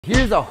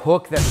Here's a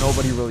hook that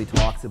nobody really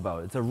talks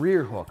about. It's a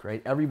rear hook,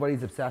 right?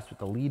 Everybody's obsessed with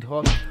the lead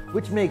hook,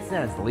 which makes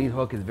sense. The lead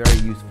hook is very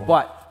useful.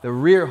 But the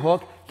rear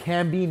hook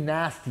can be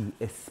nasty,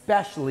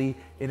 especially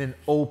in an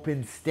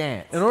open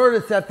stance. In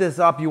order to set this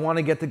up, you want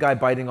to get the guy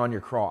biting on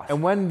your cross.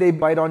 And when they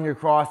bite on your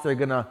cross, they're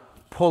gonna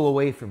pull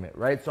away from it,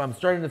 right? So I'm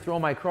starting to throw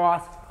my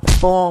cross,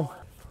 boom,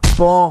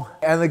 boom,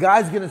 and the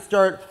guy's gonna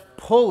start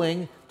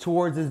pulling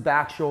towards his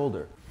back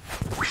shoulder.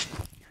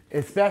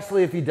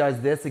 Especially if he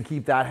does this and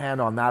keep that hand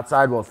on that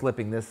side while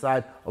slipping this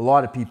side. A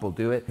lot of people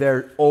do it.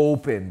 They're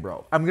open,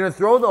 bro. I'm gonna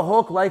throw the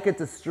hook like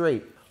it's a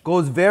straight.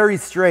 Goes very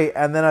straight,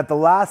 and then at the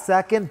last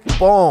second,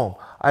 boom,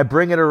 I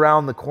bring it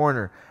around the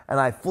corner and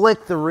I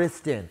flick the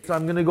wrist in. So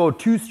I'm gonna go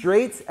 2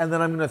 straights and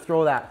then I'm gonna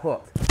throw that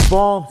hook.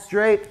 Boom,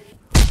 straight,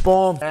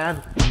 boom,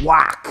 and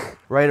whack,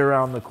 right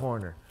around the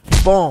corner.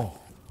 Boom,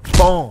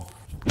 boom,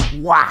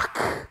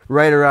 whack,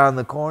 right around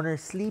the corner.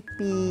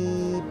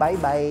 Sleepy,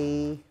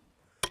 bye-bye.